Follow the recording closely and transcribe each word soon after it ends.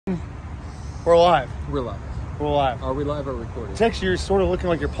We're live. We're live. We're live. Are we live or recording? Tex, you're sort of looking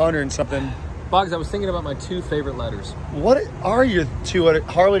like you're pondering something. Boggs, I was thinking about my two favorite letters. What are your two?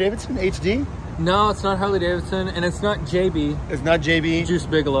 Harley Davidson, HD? No, it's not Harley Davidson, and it's not JB. It's not JB. Juice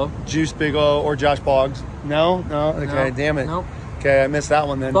Bigelow. Juice Bigelow or Josh Boggs. No? Okay, No. damn it. Nope. Okay, I missed that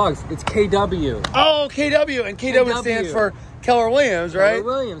one then. Boggs, it's KW. Oh, KW. And KW stands for Keller Williams, right? Keller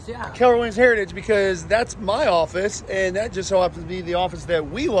Williams, yeah. Keller Williams Heritage, because that's my office, and that just so happens to be the office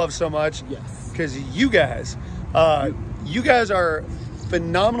that we love so much. Yes. Because you guys are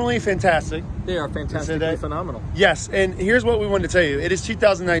phenomenally fantastic. They are fantastically phenomenal. Yes, and here's what we wanted to tell you. It is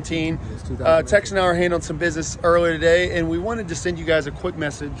 2019. It's 2019. Tex and I were handling some business earlier today, and we wanted to send you guys a quick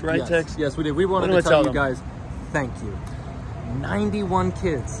message, right, Yes. Tex? Yes, we did. We wanted to tell you guys, thank you. 91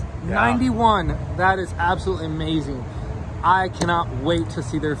 kids. Yeah. 91. That is absolutely amazing. I cannot wait to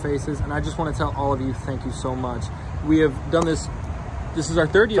see their faces, and I just want to tell all of you, thank you so much. We have done this. This is our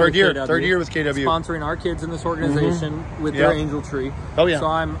third year with KW. Third year with KW. Sponsoring our kids in this organization with their Angel Tree. Oh, yeah. So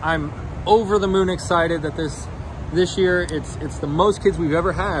I'm over the moon excited that this year it's the most kids we've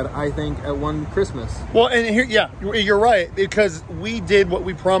ever had, I think, at one Christmas. Well, and here, yeah, you're right, because we did what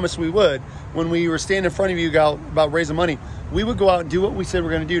we promised we would. When we were standing in front of you about raising money, we would go out and do what we said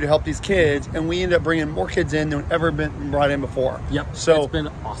we're going to do to help these kids, and we ended up bringing more kids in than ever been brought in before. Yep. So it's been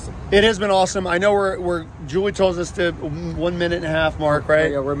awesome. It has been awesome. I know we're Julie told us to 1 minute and a half mark, right?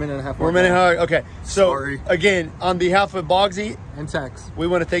 Yeah, we're a minute and a half. We're a minute and a half. Okay. So Sorry. again, on behalf of Boggsy And Tex, we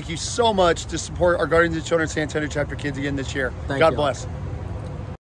want to thank you so much to support our Guardians of Children San Antonio chapter kids again this year. Thank God you. bless.